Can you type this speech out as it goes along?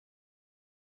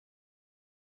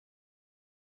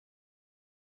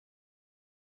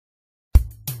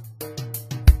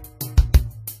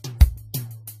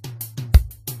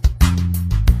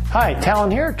Hi,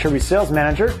 Talon here, Acerbis Sales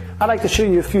Manager. I'd like to show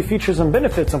you a few features and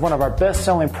benefits of one of our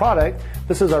best-selling product.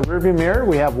 This is our rearview mirror.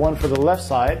 We have one for the left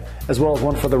side as well as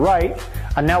one for the right.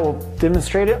 And now we'll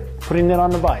demonstrate it, putting it on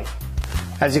the bike.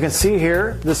 As you can see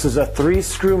here, this is a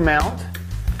 3-screw mount.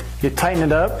 You tighten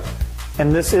it up,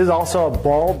 and this is also a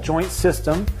ball joint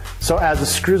system. So as the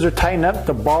screws are tightened up,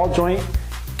 the ball joint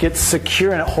gets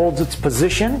secure and it holds its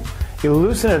position. You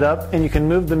loosen it up and you can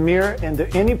move the mirror into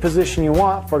any position you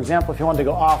want. For example, if you want to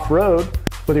go off-road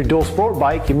with your dual sport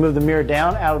bike, you move the mirror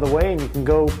down out of the way and you can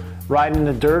go ride in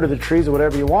the dirt or the trees or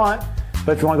whatever you want.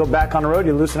 But if you want to go back on the road,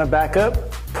 you loosen it back up,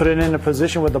 put it in a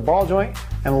position with the ball joint,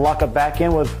 and lock it back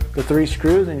in with the 3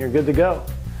 screws, and you're good to go.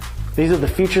 These are the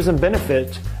features and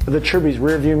benefits of the Acerbis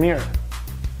rear view mirror.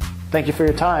 Thank you for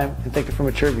your time, and thank you from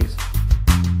Acerbis.